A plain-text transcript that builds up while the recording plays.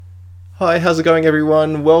Hi, how's it going,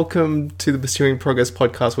 everyone? Welcome to the Pursuing Progress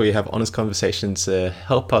podcast, where you have honest conversations to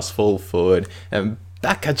help us fall forward. And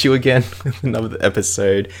back at you again with another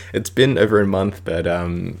episode. It's been over a month, but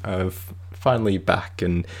I'm finally back,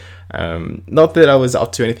 and not that I was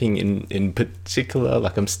up to anything in particular.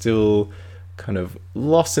 Like, I'm still kind of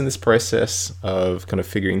lost in this process of kind of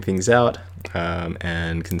figuring things out,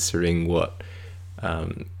 and considering what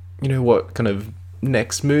what kind of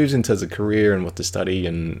next moves in terms of career and what to study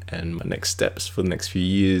and my next steps for the next few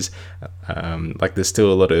years. There's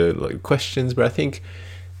still a lot of questions, but I think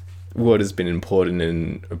what has been important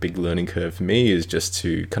and a big learning curve for me is just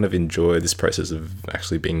to kind of enjoy this process of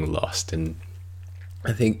actually being lost. And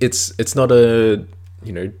I think it's not a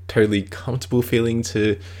totally comfortable feeling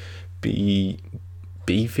to be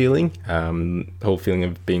feeling, the whole feeling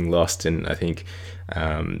of being lost. And I think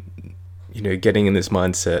getting in this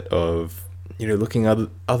mindset of looking at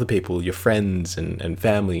other people, your friends and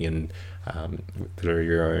family, and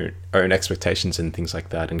your own expectations and things like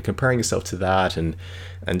that, and comparing yourself to that, and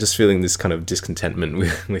just feeling this kind of discontentment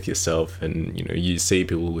with yourself. And you see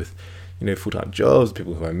people with full-time jobs,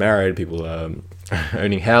 people who are married, people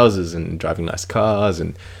owning houses and driving nice cars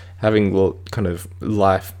and having kind of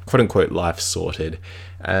life, quote unquote, life sorted.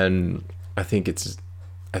 And I think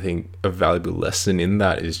a valuable lesson in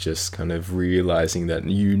that is just kind of realizing that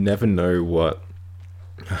you never know what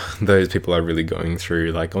those people are really going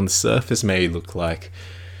through. Like, on the surface may look like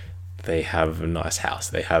they have a nice house,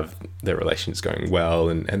 they have their relations going well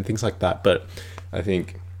and things like that. But I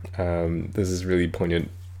think there's this really poignant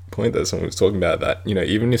point that someone was talking about, that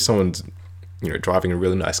even if someone's driving a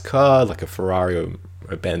really nice car like a Ferrari or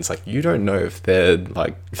a Benz, like, you don't know if they're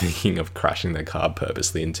like thinking of crashing their car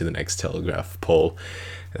purposely into the next telegraph pole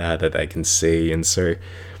that they can see. And so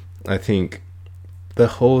I think the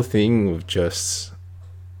whole thing of just,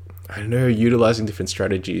 utilizing different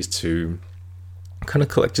strategies to kind of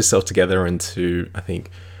collect yourself together and to, I think,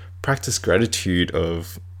 practice gratitude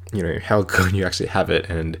of, how good you actually have it.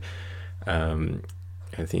 And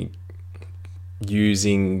I think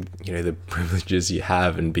using, the privileges you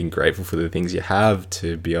have and being grateful for the things you have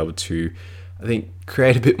to be able to, I think,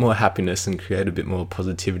 create a bit more happiness and create a bit more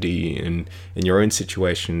positivity in your own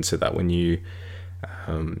situation, so that when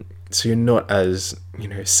so you're not as,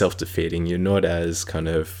 self-defeating, you're not as kind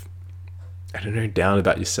of, down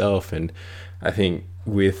about yourself. And I think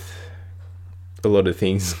with a lot of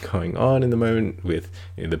things going on in the moment, with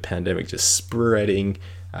the pandemic just spreading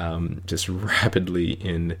just rapidly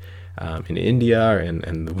in India,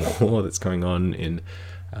 and the war that's going on in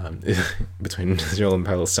between Israel and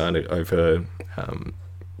Palestine over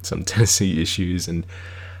some Tennessee issues. And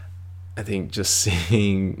I think just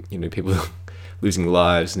seeing people losing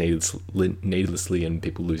lives needlessly, and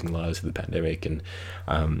people losing lives to the pandemic, and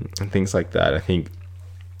things like that. I think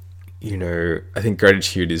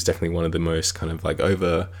gratitude is definitely one of the most kind of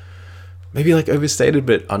overstated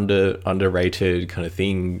but underrated kind of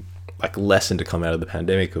thing, like, lesson to come out of the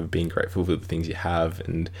pandemic, of being grateful for the things you have.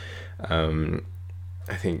 And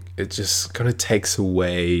I think it just kind of takes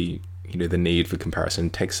away the need for comparison,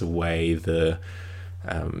 takes away the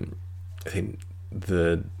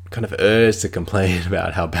the kind of urge to complain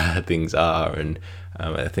about how bad things are. And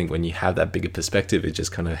I think when you have that bigger perspective, it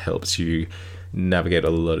just kind of helps you navigate a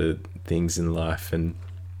lot of things in life. And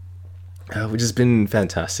which has been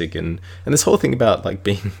fantastic. And this whole thing about like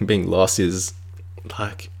being lost is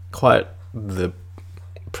like quite the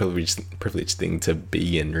privileged thing to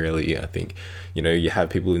be in, really. I think you have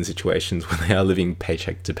people in situations where they are living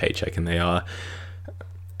paycheck to paycheck, and if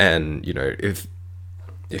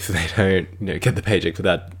they don't get the paycheck for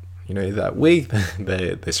that that week,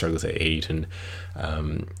 they struggle to eat. And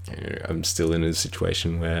I'm still in a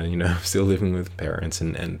situation where I'm still living with parents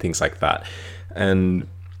and things like that. And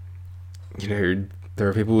there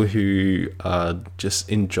are people who are just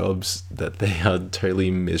in jobs that they are totally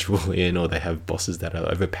miserable in, or they have bosses that are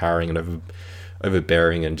overpowering and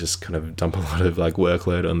overbearing and just kind of dump a lot of like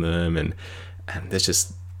workload on them. And there's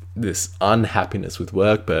just this unhappiness with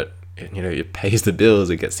work, but it pays the bills,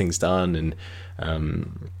 it gets things done. And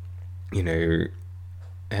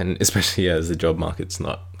and especially as the job market's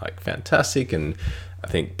not like fantastic. And I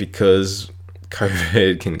think because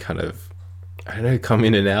COVID can kind of come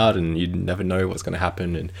in and out, and you never know what's going to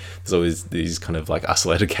happen. And there's always these kind of like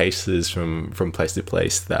isolated cases from place to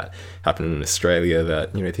place that happen in Australia,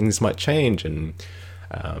 that things might change, and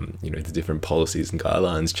the different policies and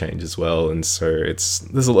guidelines change as well. And so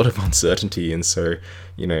there's a lot of uncertainty. And so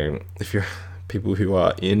if you're people who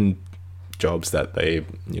are in jobs that they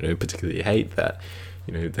particularly hate, that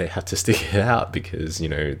they have to stick it out, because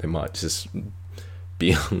they might just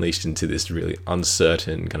be unleashed into this really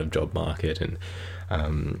uncertain kind of job market,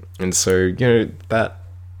 and so, you know,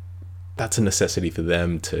 that's a necessity for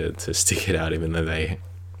them to stick it out, even though they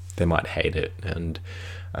might hate it. And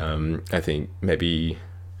I think maybe,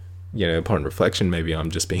 you know, upon reflection, maybe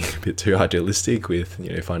I'm just being a bit too idealistic with, you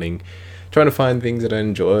know, trying to find things that I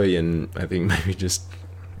enjoy, and I think maybe just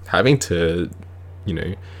having to,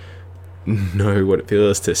 you know what it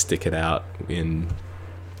feels to stick it out in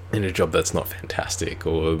a job that's not fantastic,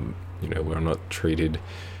 or, you know, where I'm not treated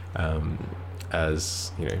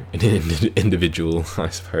as, you know, an individual, I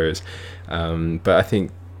suppose. But I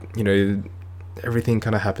think, you know, everything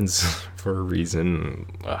kind of happens for a reason.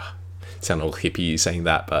 Sound all hippie saying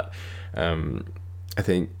that, but I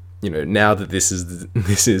think, you know, now that this is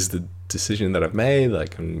the decision that I've made,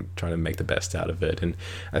 like, I'm trying to make the best out of it. And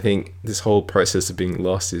I think this whole process of being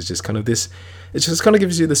lost is just kind of this, it just kind of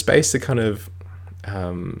gives you the space to kind of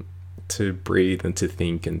to breathe and to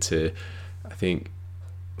think, and to, I think,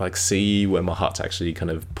 like, see where my heart's actually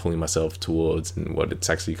kind of pulling myself towards, and what it's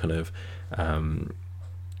actually kind of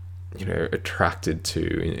you know, attracted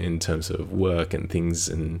to in terms of work and things,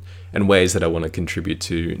 and ways that I want to contribute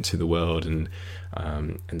to the world. And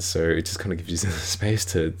so it just kind of gives you the space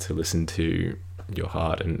to listen to your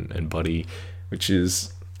heart and body, which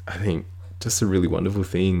is, I think, just a really wonderful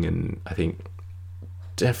thing. And I think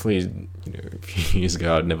definitely, you know, a few years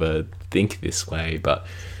ago I'd never think this way, but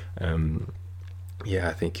yeah,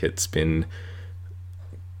 I think it's been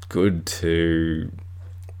good to,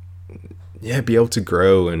 yeah, be able to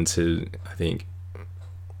grow, and to, I think,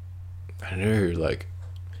 I don't know, like,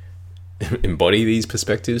 embody these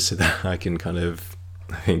perspectives, so that I can kind of,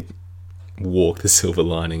 I think, walk the silver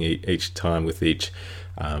lining each time with each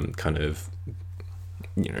kind of,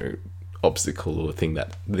 you know, obstacle or thing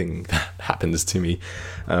that happens to me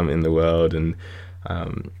in the world. And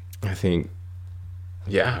I think,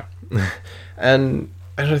 yeah, and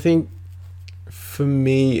I think, for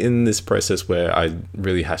me, in this process where I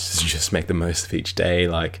really have to just make the most of each day,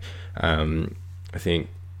 like, I think,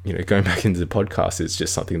 you know, going back into the podcast is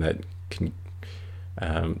just something that can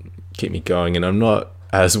keep me going. And I'm not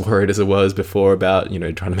as worried as I was before about, you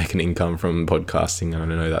know, trying to make an income from podcasting.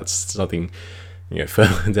 And I know that's something, you know,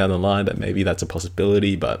 further down the line that maybe that's a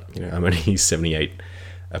possibility, but, you know, I'm only 78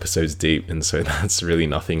 episodes deep, and so that's really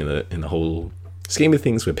nothing in the whole scheme of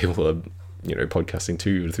things, where people are, you know, podcasting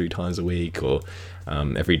 2 or 3 times a week, or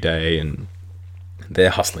every day, and they're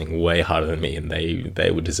hustling way harder than me, and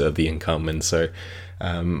they would deserve the income. And so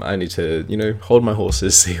I need to, you know, hold my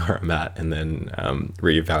horses, see where I'm at, and then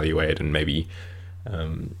reevaluate, and maybe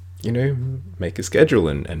you know, make a schedule,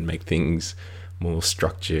 and make things more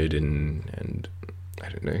structured, and I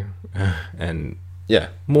don't know, and yeah,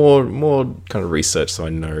 more kind of research, so I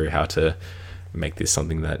know how to make this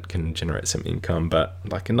something that can generate some income. But,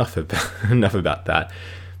 like, enough about that.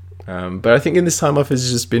 But I think in this time off has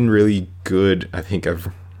just been really good. I think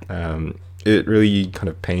it really kind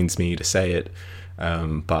of pains me to say it,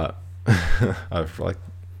 but I've, like,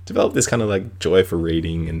 developed this kind of, like, joy for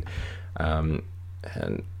reading, and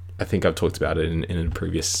I think I've talked about it in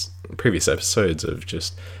previous episodes of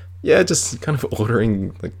just kind of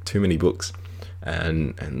ordering, like, too many books,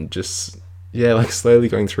 and just, yeah, like, slowly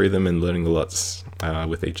going through them and learning a lot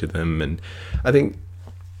with each of them. And I think,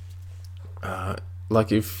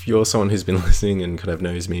 like, if you're someone who's been listening and kind of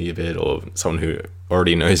knows me a bit, or someone who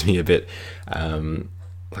already knows me a bit,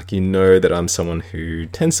 like, you know that I'm someone who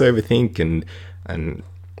tends to overthink, and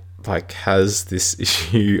like, has this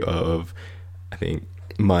issue of, I think,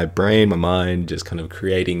 my brain, my mind, just kind of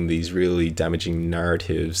creating these really damaging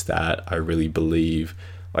narratives that I really believe,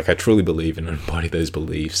 like, I truly believe, and embody those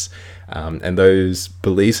beliefs. And those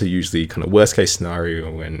beliefs are usually kind of worst case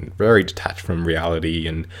scenario and very detached from reality.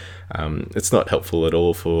 And it's not helpful at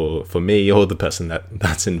all for me or the person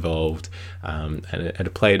that's involved. And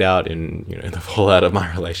it played out in, you know, the fallout of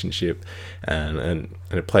my relationship. And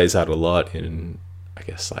it plays out a lot in, I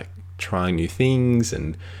guess, like, trying new things.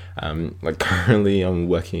 And like, currently I'm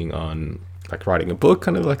working on, like, writing a book,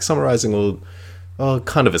 kind of like summarizing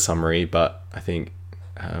kind of a summary, but I think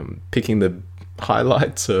picking the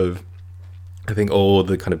highlights of, I think, all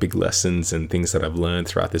the kind of big lessons and things that I've learned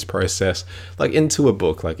throughout this process, like, into a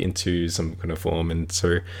book, like, into some kind of form. And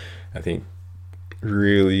so I think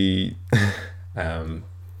really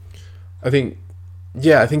I think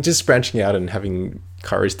just branching out and having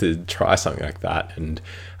courage to try something like that. And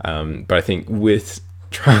but I think with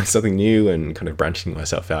trying something new and kind of branching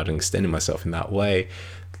myself out and extending myself in that way,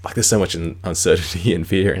 like, there's so much uncertainty and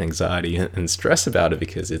fear and anxiety and stress about it,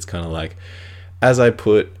 because it's kind of like, as I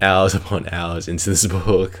put hours upon hours into this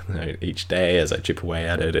book, you know, each day, as I chip away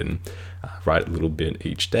at it, and write a little bit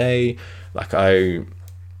each day. Like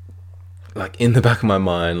in the back of my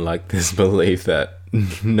mind, like this belief that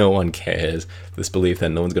no one cares, this belief that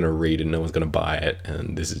no one's going to read it, no one's going to buy it,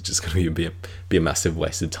 and this is just going to be a massive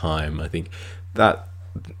waste of time. I think that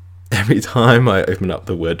every time I open up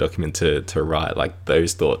the Word document to write, like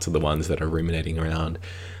those thoughts are the ones that are ruminating around.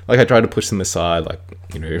 Like I try to push them aside, like,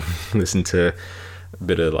 listen to a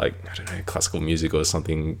bit of like, I don't know, classical music or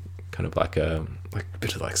something, kind of like a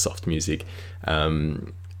bit of like soft music,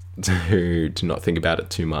 to not think about it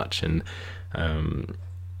too much, and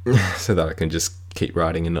so that I can just keep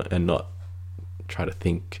writing and not try to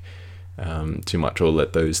think too much, or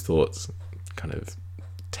let those thoughts kind of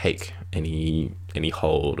take any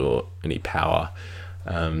hold or any power.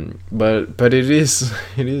 But it is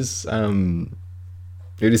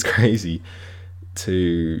crazy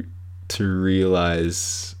to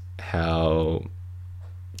realize how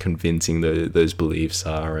convincing those beliefs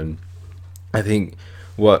are. And I think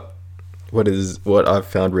what I've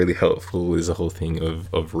found really helpful is the whole thing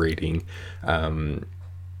of reading,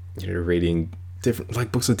 reading different,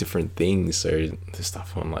 like, books of different things. So there's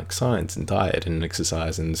stuff on like science and diet and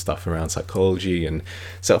exercise, and stuff around psychology and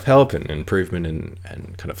self-help and improvement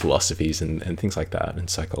and kind of philosophies and things like that, and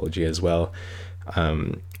psychology as well.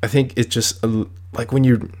 I think it's just like when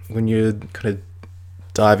you're kind of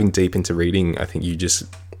diving deep into reading, I think you just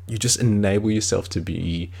enable yourself to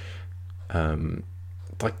be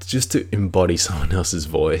like just to embody someone else's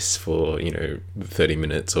voice for 30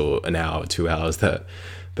 minutes or an hour, 2 hours that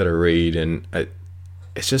I read. And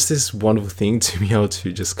it's just this wonderful thing to be able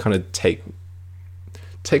to just kind of take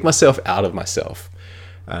myself out of myself,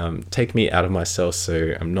 take me out of myself,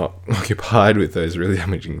 so I'm not occupied with those really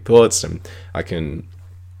damaging thoughts, and I can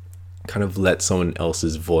kind of let someone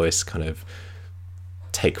else's voice kind of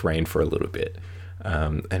take reign for a little bit.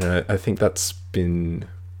 And I think that's been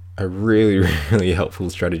a really, really helpful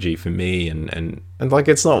strategy for me, and like,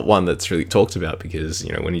 it's not one that's really talked about, because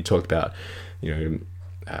when you talk about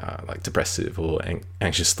like depressive or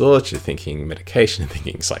anxious thoughts, you're thinking medication, you're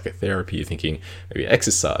thinking psychotherapy, you're thinking maybe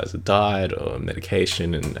exercise or diet or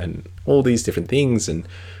medication and all these different things. And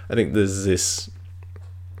I think there's this,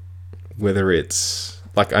 whether it's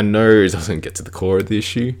like, I know it doesn't get to the core of the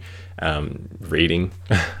issue, reading,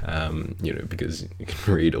 because you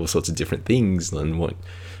can read all sorts of different things and won't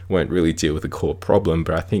really deal with the core problem,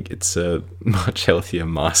 but I think it's a much healthier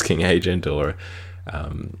masking agent, or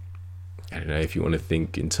I don't know, if you want to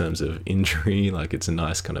think in terms of injury, like it's a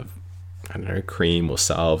nice kind of, I don't know, cream or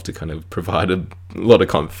salve to kind of provide a lot of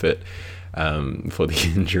comfort for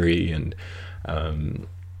the injury. And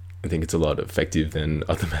I think it's a lot effective than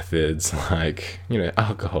other methods like,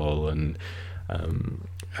 alcohol and I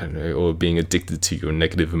don't know, or being addicted to your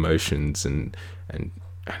negative emotions and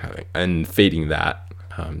feeding that,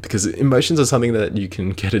 because emotions are something that you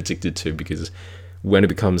can get addicted to, because when it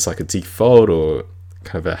becomes like a default or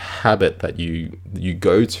kind of a habit that you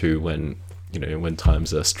go to when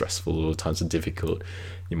times are stressful or times are difficult,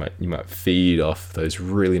 you might feed off those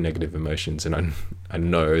really negative emotions. And I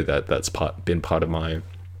know that that's been part of my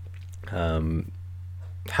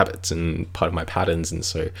habits and part of my patterns, and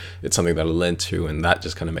so it's something that I lent to, and that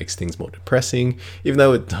just kind of makes things more depressing, even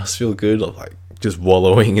though it does feel good, like just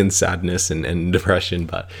wallowing in sadness and depression.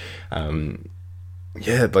 But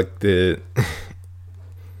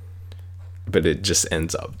but it just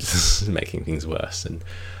ends up just making things worse.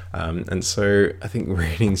 And so I think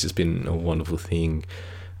reading's just been a wonderful thing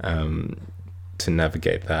to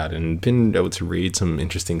navigate that, and been able to read some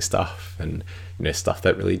interesting stuff, and stuff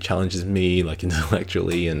that really challenges me, like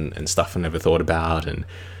intellectually, and stuff I never thought about, and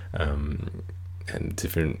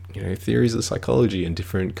different theories of psychology and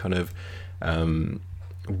different kind of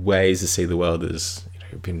ways to see the world. There's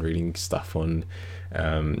been reading stuff on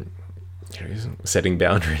setting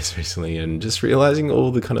boundaries recently, and just realizing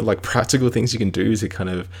all the kind of like practical things you can do to kind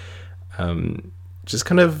of just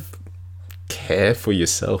kind of care for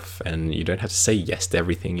yourself. And you don't have to say yes to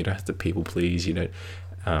everything, you don't have to people please, you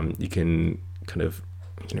can kind of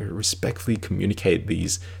respectfully communicate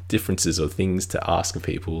these differences or things to ask of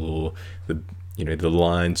people, or the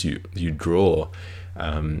lines you draw,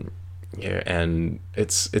 and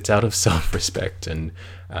it's out of self-respect, and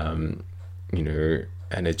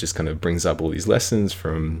and it just kind of brings up all these lessons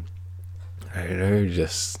from, I don't know,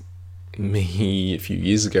 just me a few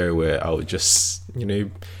years ago, where I would just,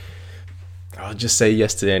 I'll just say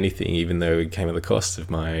yes to anything, even though it came at the cost of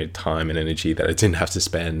my time and energy that I didn't have to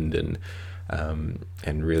spend, and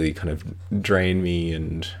really kind of drain me,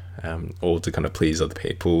 and all to kind of please other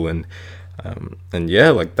people. And yeah,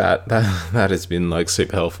 like that has been like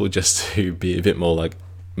super helpful, just to be a bit more like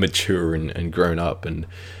mature and grown up, and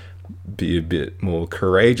be a bit more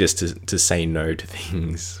courageous to say no to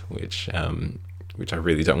things which I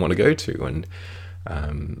really don't want to go to,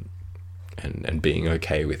 and being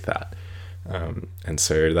okay with that. And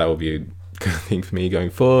so that will be a good thing for me going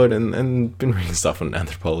forward, and been reading stuff on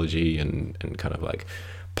anthropology and kind of like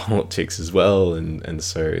politics as well, and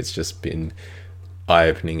so it's just been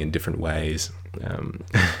eye-opening in different ways.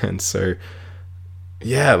 And so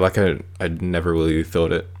yeah, like I'd never really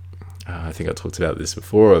thought it. I think I talked about this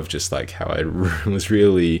before, of just like how I was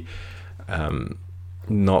really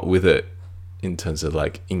not with it in terms of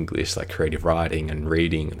like English, like creative writing and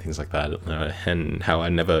reading and things like that, and how I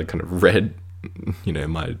never kind of read,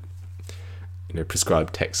 my,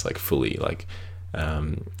 prescribed text like fully, like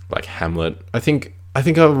Hamlet. I think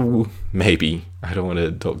I will, maybe, I don't want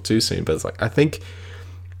to talk too soon, but it's like, I think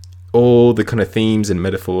all the kind of themes and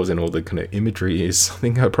metaphors and all the kind of imagery is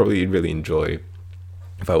something I probably really enjoy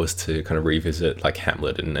if I was to kind of revisit like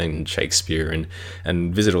Hamlet and Shakespeare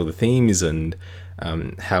and visit all the themes, and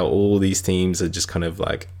how all these themes are just kind of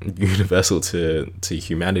like universal to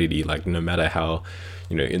humanity, like no matter how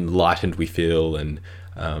enlightened we feel and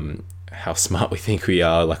how smart we think we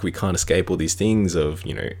are, like we can't escape all these things of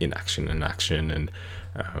inaction and action, and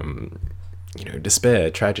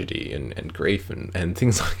despair, tragedy, and grief, and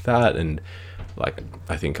things like that. And like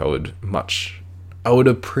I think I would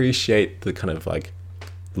appreciate the kind of like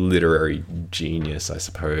literary genius, I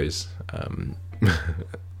suppose.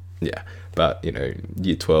 Yeah, but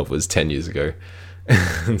year 12 was 10 years ago,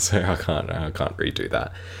 and so I can't redo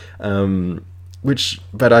that.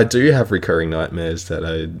 But I do have recurring nightmares that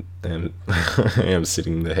I am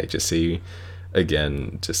sitting the HSC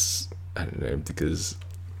again, just, I don't know, because,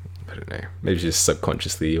 I don't know, maybe just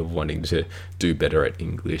subconsciously of wanting to do better at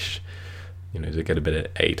English, to get a better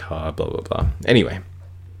ATAR, blah, blah, blah. Anyway,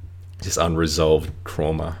 just unresolved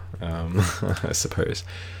trauma, I suppose.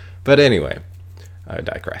 But anyway, I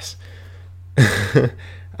digress.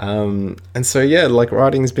 And so yeah, like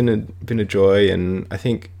writing's been a joy, and I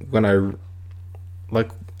think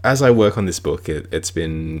as I work on this book, it's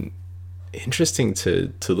been interesting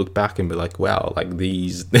to look back and be like, wow, like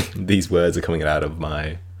these words are coming out of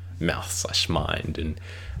my mouth/mind, and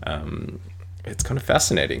it's kind of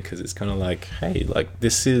fascinating, because it's kind of like, hey, like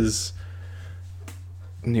this is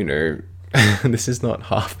this is not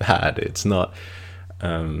half bad. It's not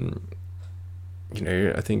I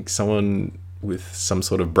think someone with some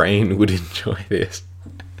sort of brain would enjoy this,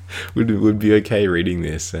 would be okay reading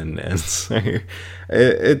this, and so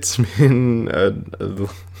it's been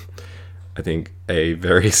I think I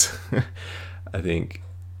think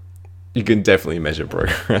you can definitely measure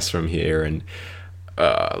progress from here. And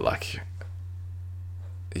like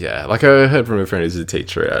I heard from a friend who's a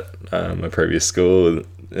teacher at my previous school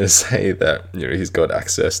say that he's got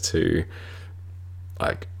access to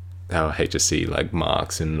like our HSC like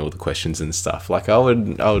marks and all the questions and stuff. Like I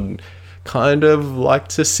would kind of like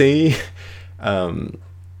to see how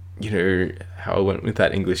I went with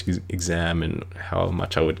that English exam, and how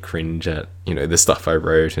much I would cringe at the stuff I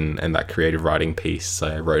wrote, and that creative writing piece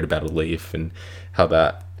I wrote about a leaf, and how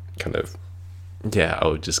that kind of, I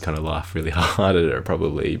would just kind of laugh really hard at it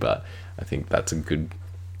probably. But I think that's a good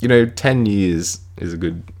 10 years is a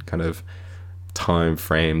good kind of time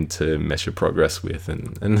frame to measure progress with,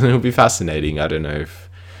 and it'll be fascinating. I don't know if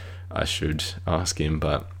I should ask him,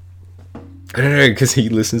 but I don't know, because he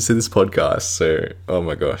listens to this podcast, so oh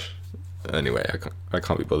my gosh. Anyway, I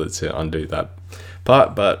can't be bothered to undo that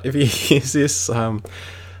part, but if he hears this,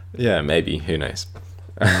 maybe, who knows.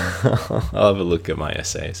 I'll have a look at my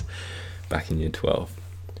essays back in year 12.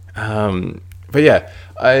 But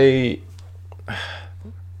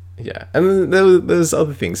and there's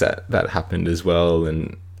other things that happened as well,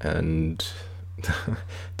 and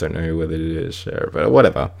don't know whether to share, but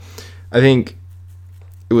whatever. I think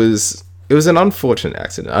it was an unfortunate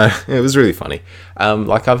accident. It was really funny.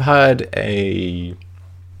 Like I've had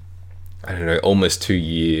almost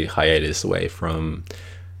 2-year hiatus away from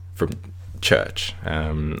church.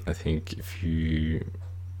 I think if you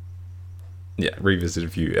revisit a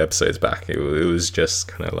few episodes back, it was just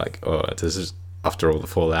kind of like, oh, this is after all the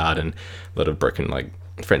fallout and a lot of broken like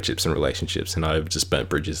friendships and relationships, and I've just burnt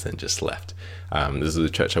bridges and just left. This is the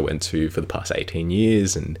church I went to for the past 18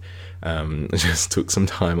 years, and I just took some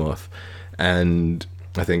time off. And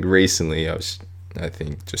I think recently I was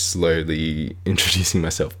just slowly introducing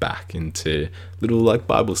myself back into little like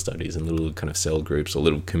Bible studies and little kind of cell groups, or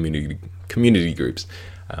little community groups,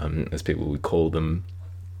 as people would call them.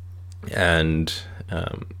 And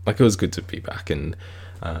like it was good to be back, and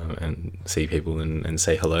and see people and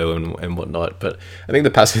say hello and whatnot. But I think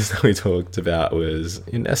the passage that we talked about was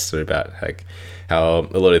in Esther, about like how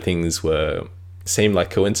a lot of things seemed like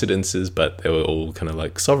coincidences, but they were all kind of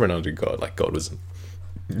like sovereign under God. Like God was,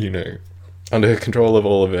 under control of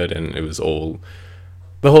all of it, and it was all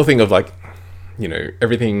the whole thing of like,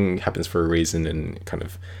 everything happens for a reason, and kind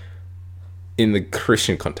of in the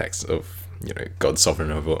Christian context of, God's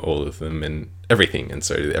sovereign over all of them and everything, and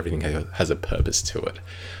so everything has a purpose to it.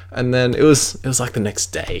 And then it was like the next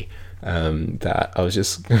day that I was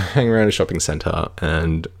just hanging around a shopping center,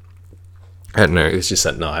 and I don't know, it was just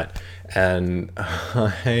at night, and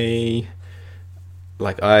I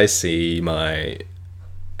see my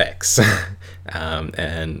ex,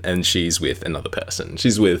 and she's with another person.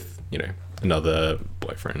 She's with another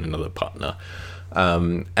boyfriend, another partner,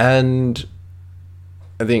 and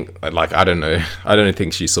I think, like, I don't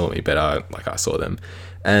think she saw me, but I saw them,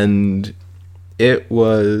 and it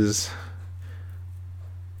was,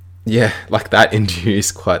 yeah, like that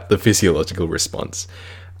induced quite the physiological response.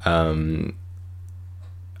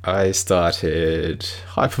 I started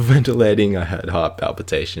hyperventilating. I had heart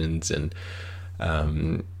palpitations, and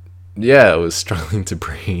I was struggling to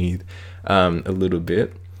breathe a little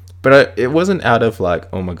bit, but it wasn't out of like,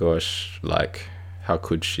 oh my gosh, like how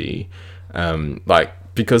could she,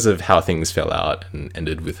 because of how things fell out and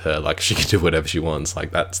ended with her, like she can do whatever she wants,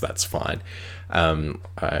 like that's fine. I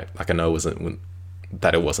know it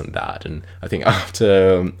wasn't that, and I think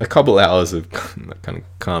after a couple hours of kind of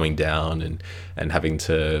calming down and having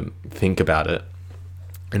to think about it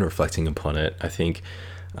and reflecting upon it, I think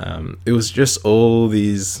it was just all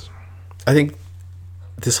these. I think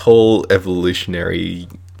this whole evolutionary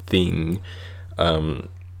thing of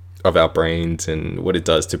our brains and what it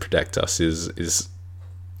does to protect us is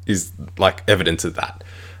like evidence of that.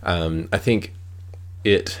 I think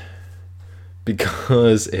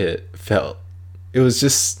because it was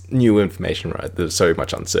just new information, right? There's so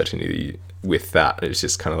much uncertainty with that. It was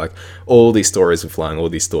just kind of like all these stories were flying, all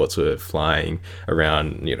these thoughts were flying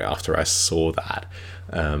around, after I saw that.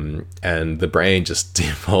 And the brain just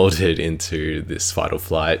defaulted into this fight or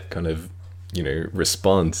flight kind of,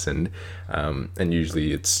 response. And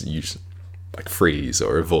usually it's like freeze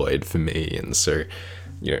or avoid for me. And so,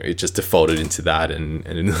 it just defaulted into that. And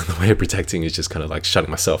the way of protecting is just kind of like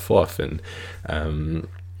shutting myself off and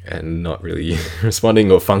not really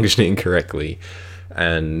responding or functioning correctly.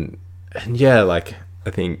 And yeah, like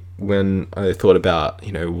I think when I thought about,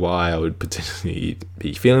 why I would potentially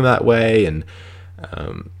be feeling that way, and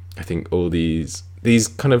I think all these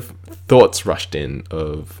kind of thoughts rushed in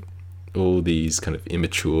of all these kind of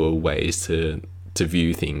immature ways to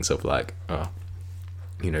view things of like,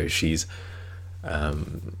 she's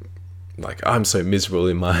like, I'm so miserable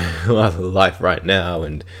in my life right now,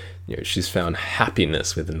 and she's found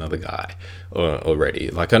happiness with another guy already.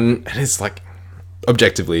 Like, and it's like,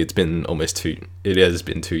 objectively, it has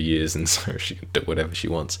been 2 years, and so she can do whatever she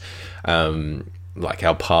wants. Like,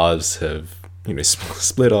 our paths have,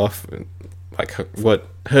 split off. Like, what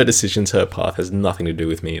her decisions, her path has nothing to do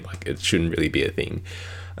with me. Like, it shouldn't really be a thing.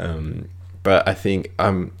 But I think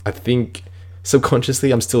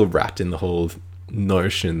subconsciously I'm still wrapped in the whole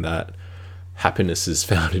notion that happiness is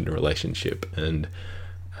found in a relationship, and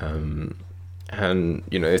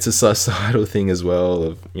it's a societal thing as well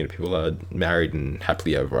of, people are married and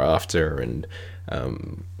happily ever after, and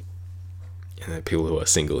people who are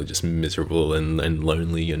single are just miserable and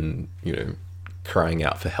lonely and, crying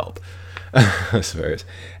out for help, I suppose.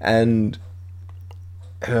 And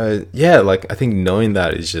like, I think knowing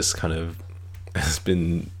that is just kind of has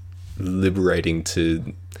been liberating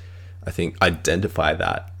to, I think, identify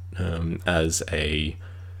that as a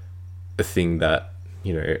thing that,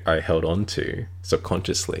 I held on to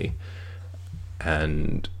subconsciously.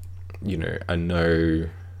 And, I know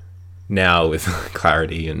now with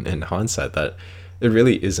clarity and hindsight that it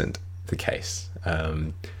really isn't the case.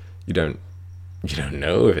 You don't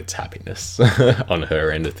know if it's happiness on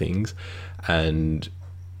her end of things. And,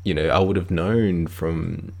 I would have known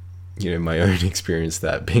from, my own experience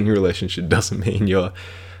that being in a relationship doesn't mean you're,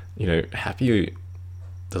 happy.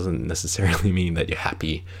 Doesn't necessarily mean that you're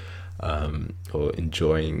happy, or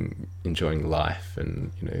enjoying life.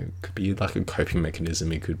 And, it could be like a coping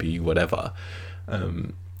mechanism. It could be whatever.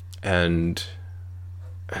 And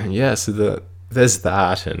yeah, so there's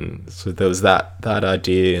that, and so there was that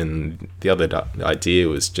idea, and the other idea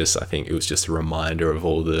was just, I think it was just a reminder of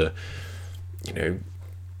all the,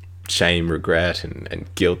 shame, regret, and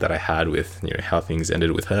guilt that I had with, how things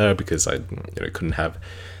ended with her, because I, couldn't have,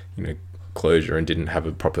 closure and didn't have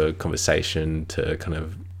a proper conversation to kind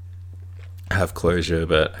of have closure.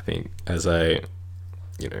 But I think as I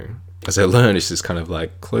as I learned, it's just kind of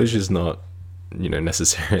like closure's not,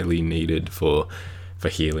 necessarily needed for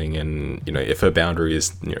healing. And, if her boundary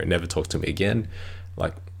is, never talk to me again,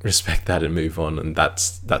 like, respect that and move on. And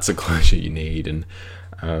that's a closure you need. And,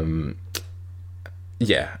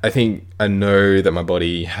 I think I know that my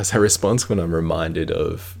body has a response when I'm reminded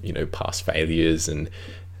of, past failures and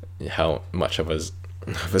how much of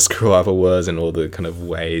a screw up I was, and all the kind of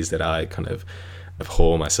ways that I kind of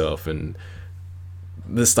abhor myself and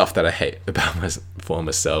the stuff that I hate about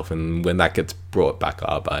myself. And when that gets brought back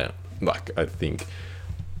up, I think,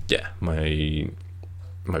 my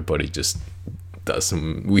body just does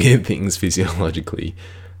some weird things physiologically.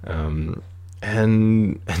 And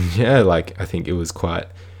I think it was quite,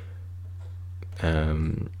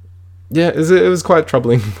 it was quite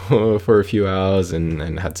troubling for a few hours,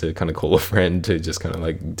 and had to kind of call a friend to just kind of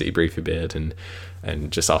like debrief a bit. And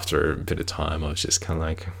just after a bit of time, I was just kind of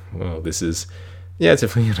like, well, this is,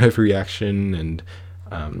 definitely an overreaction. And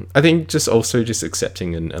I think just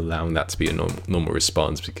accepting and allowing that to be a normal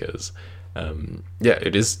response, because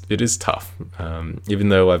it is tough. Even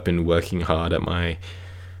though I've been working hard at my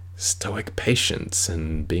stoic patience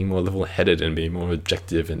and being more level-headed and being more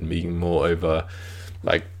objective and being more over,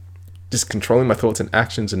 like, just controlling my thoughts and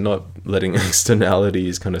actions and not letting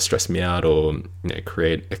externalities kind of stress me out or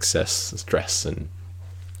create excess stress and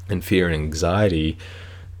fear and anxiety.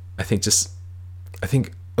 I think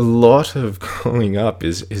a lot of growing up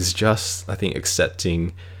is just, I think,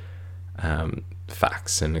 accepting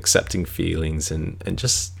facts and accepting feelings and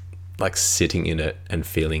just like sitting in it and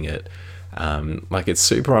feeling it. Like, it's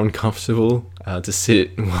super uncomfortable to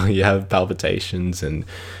sit while you have palpitations and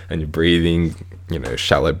you're breathing,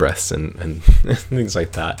 shallow breaths and things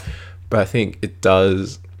like that. But I think it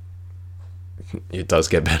does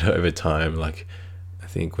get better over time. Like, I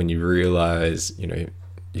think when you realize, when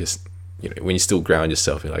you still ground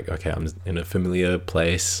yourself, you're like, okay, I'm in a familiar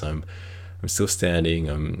place. I'm still standing.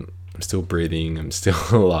 I'm still breathing. I'm still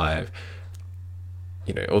alive.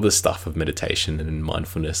 All this stuff of meditation and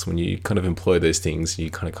mindfulness, when you kind of employ those things, you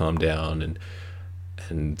kind of calm down,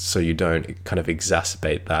 and so you don't kind of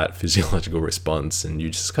exacerbate that physiological response, and you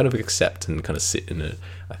just kind of accept and kind of sit in it.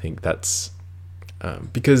 I think that's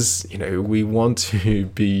because, we want to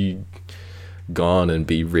be gone and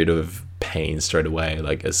be rid of pain straight away.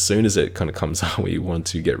 Like, as soon as it kind of comes up, we want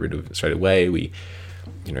to get rid of it straight away. We,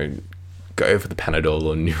 go for the Panadol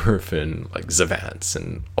or Nurofen, like Zavance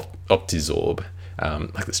and Optizorb.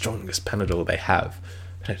 Like the strongest Panadol they have,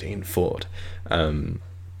 Panadine Ford.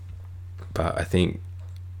 But I think,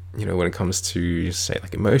 when it comes to, say,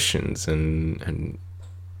 like emotions and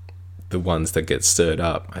the ones that get stirred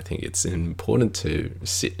up, I think it's important to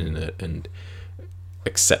sit in it and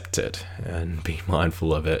accept it and be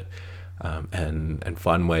mindful of it, and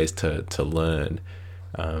find ways to learn,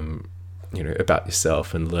 about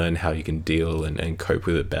yourself, and learn how you can deal and cope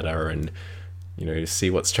with it better, and see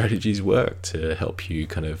what strategies work to help you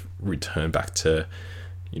kind of return back to,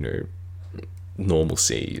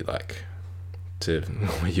 normalcy, like to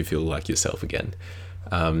where you feel like yourself again.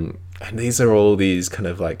 And these are all these kind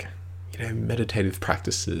of like, meditative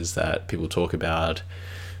practices that people talk about,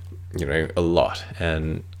 a lot.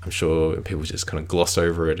 And I'm sure people just kind of gloss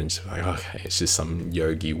over it and just like, okay, it's just some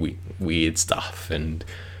yogi weird stuff. And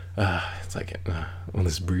it's like all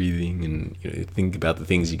this breathing and think about the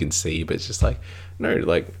things you can see, but it's just like, no,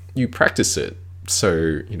 like, you practice it.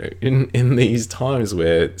 So in these times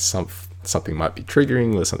where something might be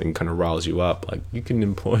triggering or something kind of riles you up, like, you can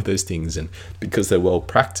employ those things, and because they're well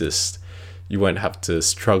practiced, you won't have to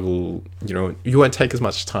struggle. You won't take as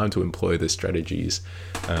much time to employ those strategies,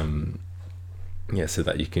 so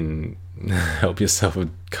that you can help yourself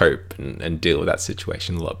cope and deal with that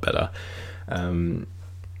situation a lot better.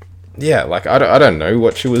 Like, I don't know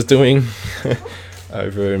what she was doing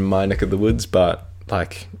over in my neck of the woods, but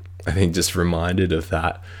like, I think just reminded of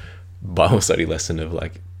that Bible study lesson of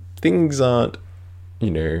like, things aren't,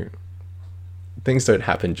 things don't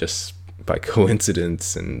happen just by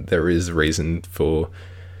coincidence, and there is a reason for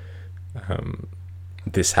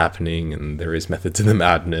this happening, and there is method to the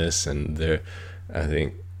madness, and I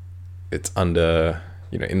think it's under,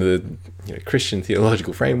 in the Christian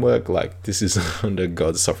theological framework, like, this is under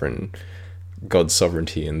God's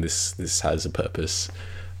sovereignty, and this has a purpose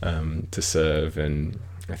to serve. And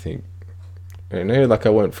I think, like, I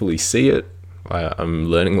won't fully see it. I'm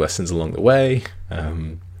learning lessons along the way,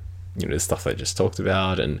 the stuff I just talked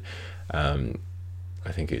about, and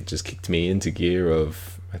I think it just kicked me into gear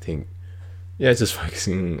of, I think, just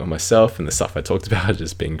focusing on myself and the stuff I talked about,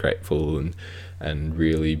 just being grateful and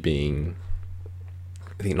really being,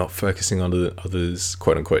 I think, not focusing on others'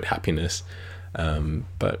 quote unquote happiness,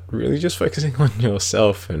 But really just focusing on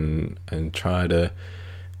yourself and try to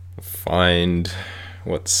find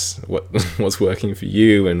what's working for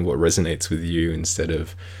you and what resonates with you, instead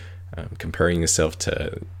of comparing yourself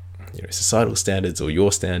to societal standards or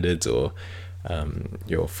your standards, or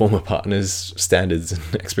your former partner's standards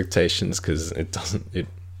and expectations, because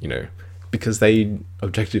because they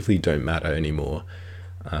objectively don't matter anymore.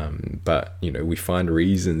 But we find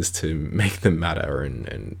reasons to make them matter,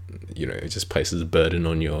 and it just places a burden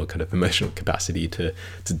on your kind of emotional capacity to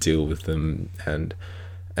deal with them, and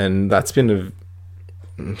that's been a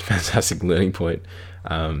fantastic learning point.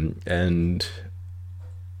 And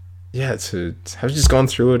yeah, to have just gone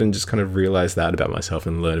through it and just kind of realized that about myself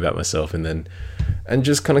and learn about myself, and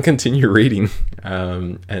just kind of continue reading,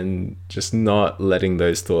 and just not letting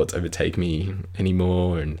those thoughts overtake me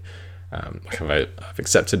anymore. And I've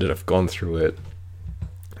accepted it, I've gone through it.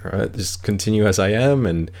 All right, just continue as I am,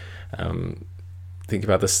 and think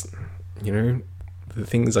about this, the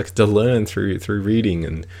things I could to learn through reading,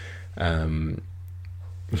 and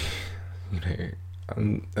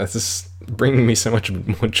that's just bringing me so much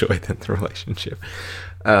more joy than the relationship.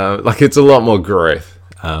 It's a lot more growth.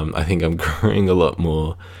 I think I'm growing a lot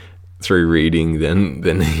more through reading than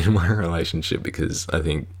in my relationship, because I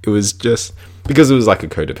think it was like a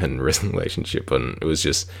codependent relationship, and it was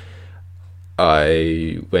just,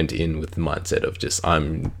 I went in with the mindset of just,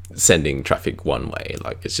 I'm sending traffic one way,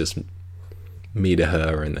 it's just me to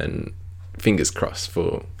her, and then fingers crossed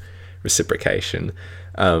for reciprocation.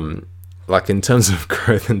 In terms of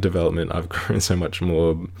growth and development, I've grown so much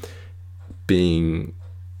more being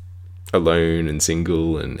alone and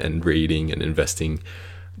single, and reading and investing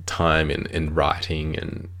time in writing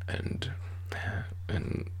and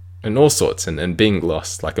all sorts, and being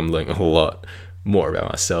lost. I'm learning a lot more about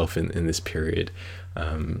myself in this period,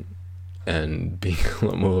 and being a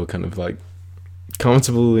lot more kind of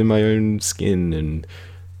comfortable in my own skin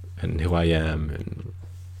and who I am,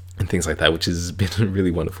 and things like that, which has been a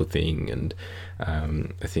really wonderful thing. And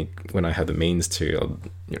I think when I have the means to,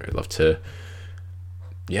 I'd love to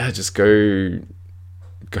just go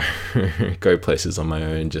places on my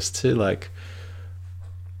own, just to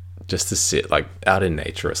sit out in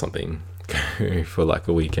nature or something, go for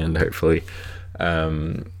a weekend hopefully,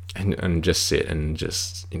 and just sit and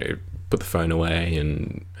just put the phone away,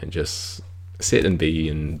 and just sit and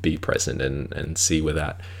be present, and see where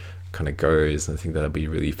that kind of goes. I think that'll be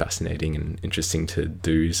really fascinating and interesting to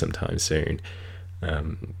do sometime soon.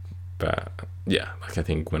 But yeah, I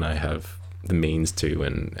think when I have the means to,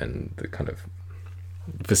 and the kind of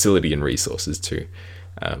facility and resources to,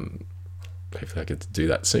 hopefully I get to do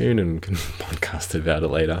that soon and can podcast about it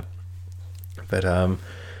later. But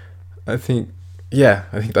I think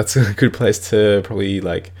that's a good place to probably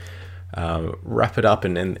wrap it up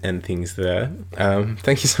and end things there.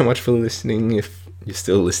 Thank you so much for listening. If you're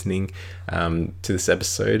still listening to this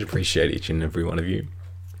episode, appreciate each and every one of you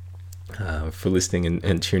for listening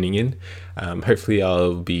and tuning in. Hopefully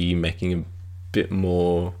I'll be making a bit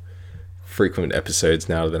more frequent episodes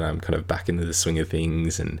now that I'm kind of back into the swing of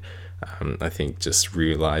things, and I think just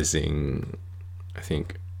realizing,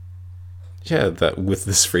 that with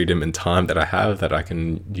this freedom and time that I have, that I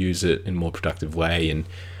can use it in a more productive way.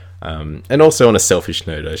 And also on a selfish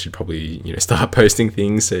note, I should probably start posting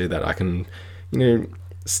things so that I can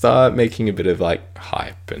start making a bit of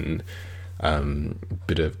hype and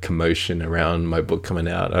bit of commotion around my book coming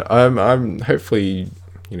out. I'm hopefully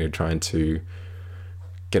trying to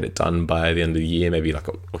get it done by the end of the year, maybe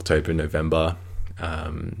October, November.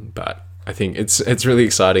 But I think it's really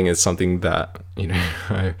exciting. It's something that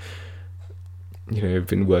I've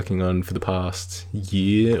been working on for the past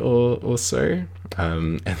year or so,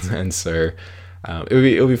 and so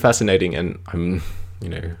it'll be fascinating, and I'm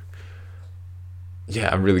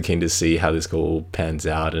I'm really keen to see how this all pans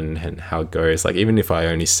out and how it goes. Even if I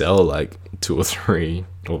only sell 2 or 3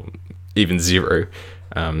 or even 0,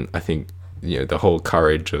 I think the whole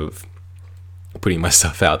courage of putting my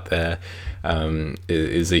stuff out there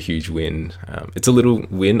is a huge win. It's a little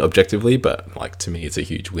win objectively, but to me it's a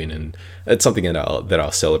huge win, and it's something that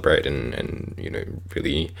I'll celebrate and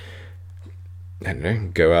really, I don't know,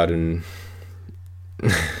 go out and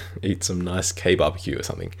eat some nice K barbecue or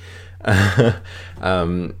something. I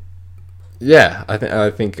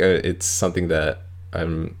think it's something that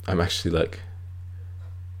I'm actually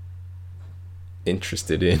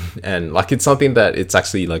interested in, and it's something that it's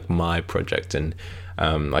actually my project, and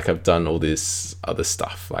I've done all this other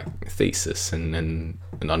stuff thesis and an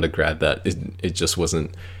undergrad that it just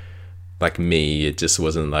wasn't me, it just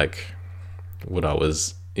wasn't what I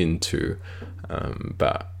was into,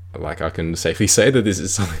 but like I can safely say that this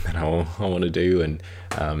is something that I want to do, and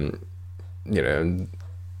you know,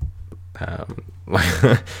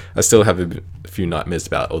 like I still have a few nightmares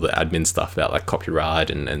about all the admin stuff about like copyright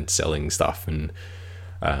and selling stuff and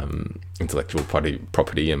intellectual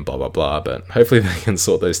property and blah blah blah. But hopefully I can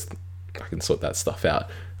sort that stuff out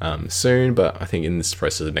soon. But I think in this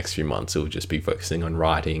process of the next few months, it will just be focusing on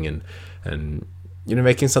writing and you know,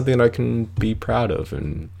 making something that I can be proud of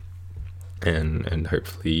and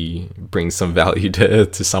hopefully bring some value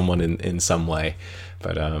to someone in some way.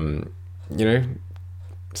 But you know,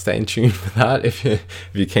 stay in tune for that if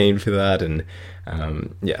you're keen for that. And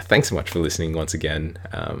yeah, thanks so much for listening once again.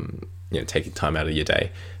 You know, taking time out of your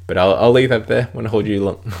day. But I'll leave that there. I won't hold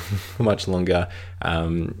you much longer.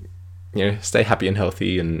 You know, stay happy and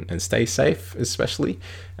healthy and stay safe, especially.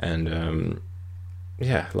 And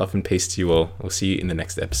yeah, love and peace to you all. We'll see you in the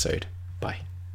next episode. Bye.